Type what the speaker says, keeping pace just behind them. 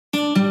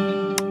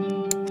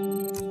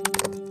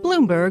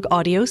Bloomberg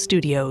Audio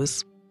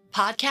Studios.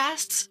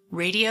 Podcasts,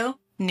 radio,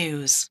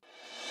 news.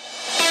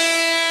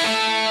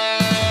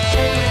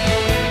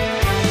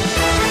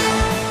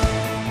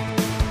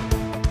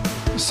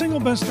 The single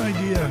best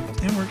idea,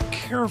 and we're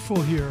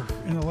careful here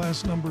in the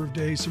last number of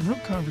days, some real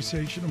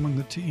conversation among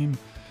the team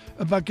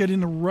about getting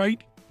the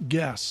right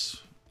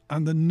guess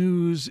on the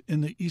news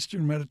in the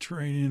Eastern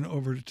Mediterranean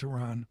over to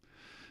Tehran.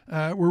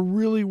 We're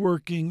really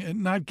working at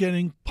not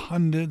getting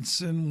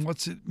pundits and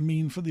what's it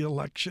mean for the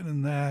election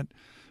and that,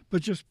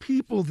 but just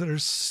people that are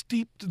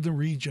steeped in the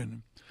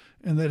region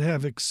and that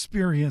have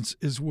experience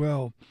as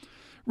well.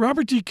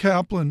 Robert D.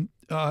 Kaplan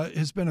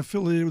has been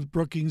affiliated with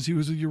Brookings. He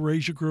was with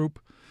Eurasia Group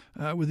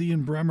with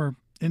Ian Bremmer,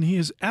 and he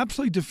is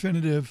absolutely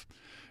definitive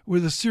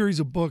with a series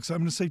of books. I'm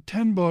going to say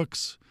 10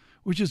 books,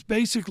 which is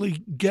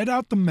basically get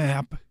out the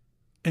map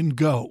and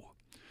go.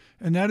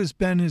 And that has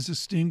been his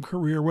esteemed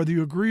career. Whether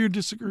you agree or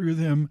disagree with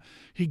him,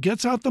 he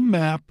gets out the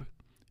map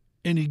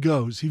and he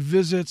goes. He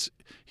visits,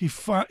 he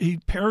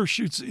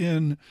parachutes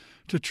in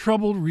to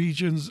troubled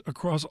regions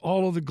across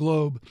all of the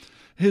globe.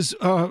 His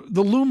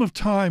The Loom of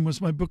Time was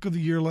my book of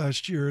the year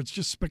last year. It's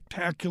just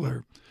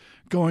spectacular,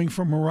 going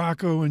from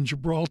Morocco and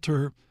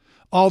Gibraltar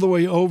all the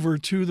way over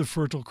to the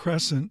Fertile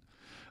Crescent.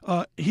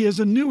 He has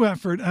a new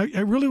effort.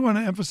 I really want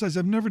to emphasize,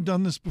 I've never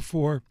done this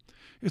before.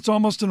 It's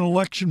almost an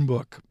election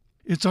book.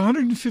 It's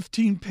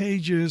 115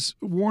 pages,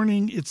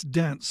 warning it's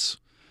dense.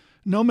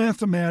 No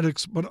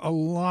mathematics, but a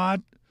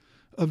lot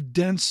of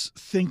dense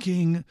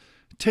thinking,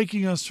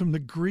 taking us from the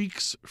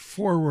Greeks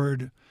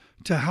forward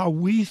to how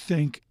we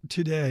think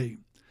today.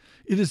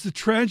 It is The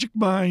Tragic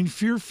Mind,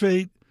 Fear,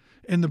 Fate,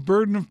 and the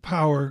Burden of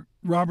Power.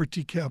 Robert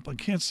T. Kaplan.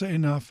 Can't say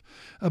enough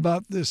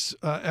about this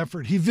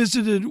effort. He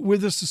visited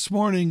with us this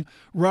morning,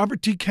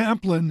 Robert T.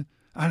 Kaplan,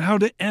 on how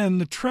to end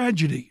the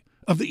tragedy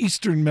of the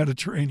Eastern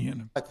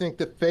Mediterranean. I think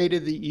the fate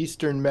of the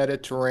Eastern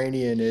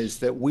Mediterranean is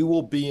that we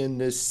will be in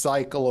this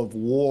cycle of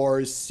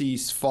wars,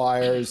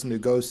 ceasefires,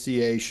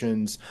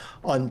 negotiations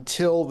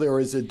until there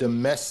is a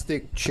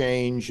domestic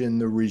change in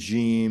the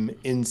regime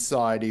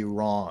inside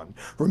Iran.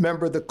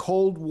 Remember, the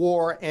Cold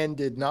War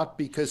ended not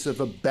because of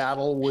a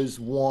battle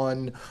was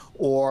won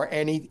or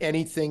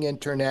anything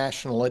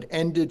international. It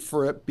ended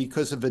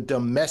because of a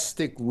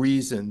domestic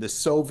reason. The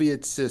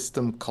Soviet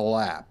system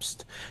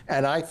collapsed.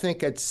 And I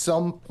think at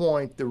some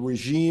point the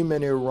regime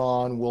in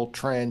Iran will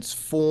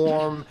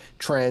transform,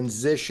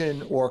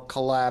 transition, or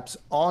collapse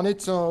on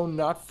its own,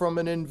 not from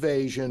an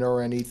invasion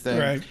or anything.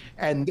 Right.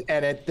 And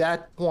at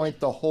that point,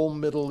 the whole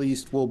Middle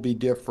East will be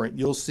different.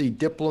 You'll see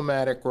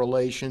diplomatic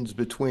relations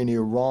between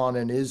Iran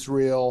and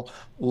Israel,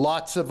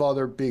 lots of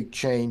other big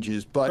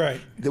changes. But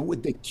right.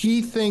 The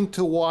key thing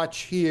to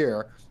watch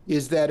here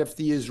is that if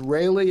the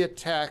Israeli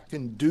attack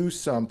can do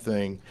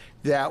something,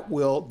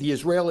 the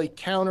Israeli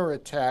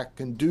counterattack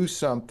can do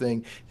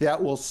something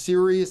that will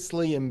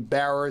seriously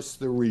embarrass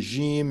the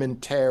regime in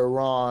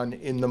Tehran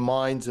in the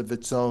minds of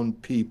its own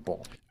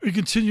people. We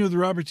continue with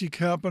Robert T.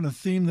 Kaplan, a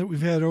theme that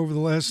we've had over the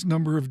last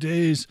number of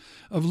days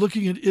of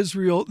looking at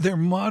Israel, their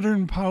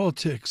modern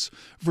politics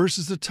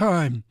versus the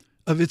time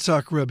of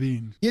Yitzhak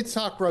Rabin.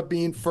 Yitzhak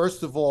Rabin,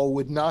 first of all,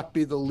 would not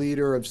be the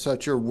leader of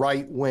such a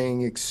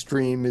right-wing,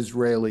 extreme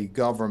Israeli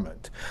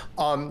government.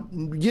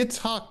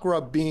 Yitzhak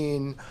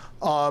Rabin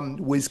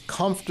was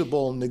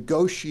comfortable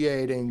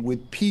negotiating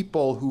with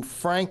people who,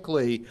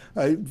 frankly,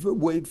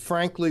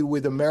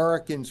 with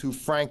Americans who,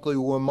 frankly,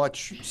 were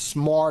much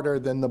smarter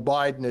than the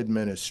Biden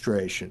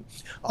administration.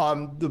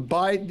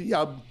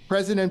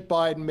 President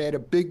Biden made a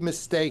big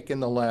mistake in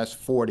the last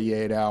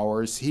 48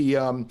 hours.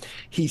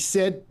 He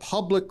said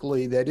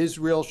publicly that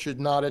Israel should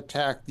not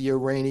attack the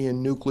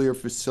Iranian nuclear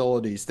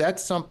facilities.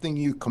 That's something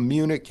you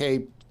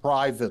communicate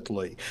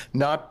privately,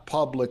 not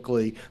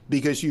publicly,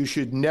 because you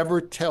should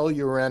never tell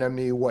your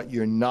enemy what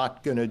you're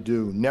not going to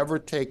do. Never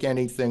take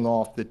anything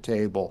off the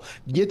table.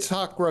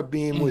 Yitzhak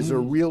Rabin was a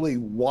really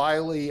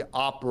wily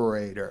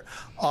operator.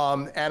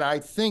 And I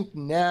think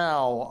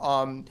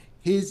now,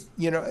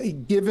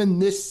 given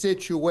this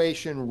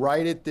situation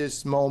right at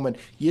this moment,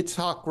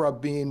 Yitzhak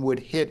Rabin would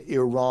hit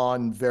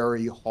Iran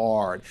very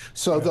hard.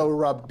 So though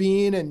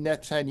Rabin and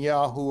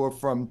Netanyahu are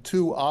from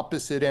two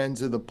opposite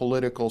ends of the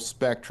political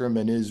spectrum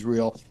in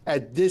Israel,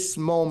 at this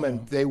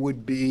moment they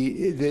would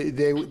be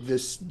they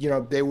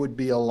would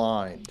be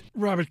aligned.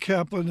 Robert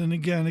Kaplan, and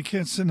again, I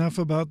can't say enough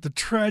about The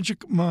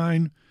Tragic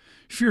Mind,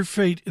 Fear,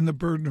 Fate, and the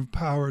Burden of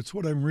Power. It's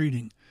what I'm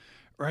reading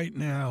right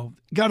now.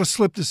 Got to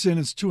slip this in.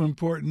 It's too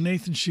important.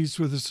 Nathan Sheets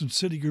with us from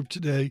Citigroup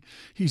today.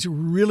 He's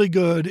really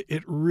good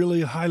at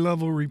really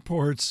high-level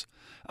reports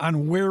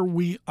on where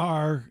we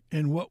are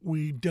and what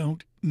we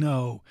don't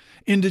know.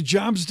 Into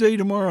Jobs Day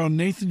tomorrow,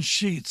 Nathan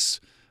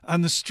Sheets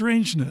on the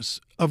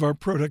strangeness of our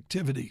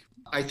productivity.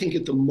 I think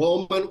at the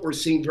moment we're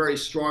seeing very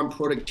strong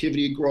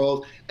productivity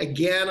growth.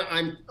 Again,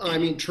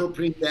 I'm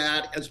interpreting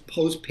that as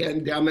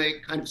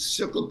post-pandemic kind of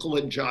cyclical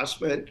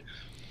adjustment.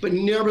 But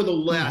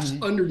nevertheless,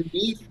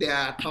 underneath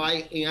that,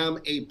 I am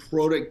a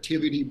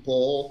productivity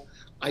bull.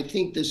 I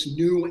think this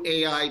new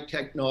AI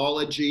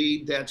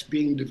technology that's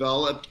being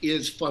developed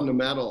is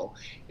fundamental.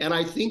 And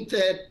I think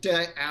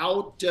that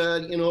out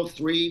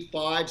 3,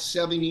 5,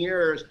 7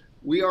 years,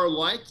 we are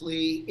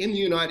likely in the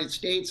United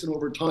States and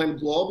over time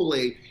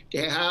globally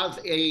to have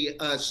a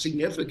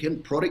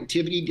significant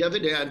productivity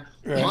dividend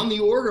on the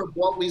order of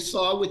what we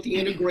saw with the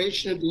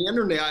integration of the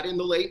internet in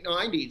the late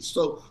 90s.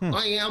 So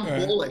I am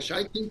bullish.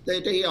 I think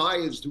that AI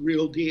is the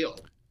real deal.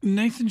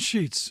 Nathan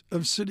Sheets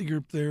of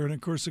Citigroup there, and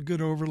of course a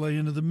good overlay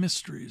into the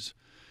mysteries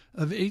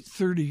of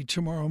 8:30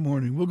 tomorrow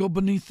morning. We'll go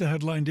beneath the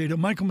headline data.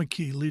 Michael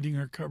McKee leading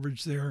our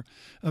coverage there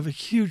of a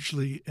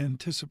hugely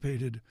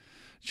anticipated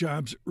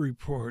jobs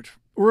report.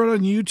 We're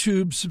on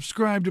YouTube.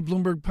 Subscribe to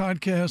Bloomberg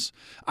Podcasts.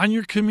 On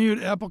your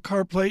commute, Apple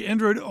CarPlay,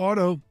 Android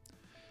Auto.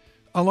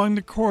 Along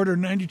the corridor,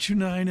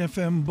 92.9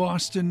 FM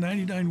Boston,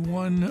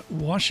 99.1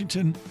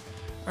 Washington.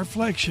 Our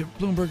flagship,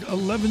 Bloomberg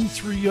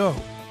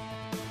 1130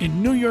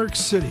 in New York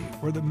City,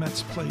 where the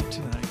Mets play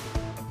tonight.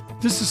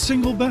 This is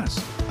Single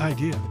Best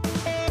Idea.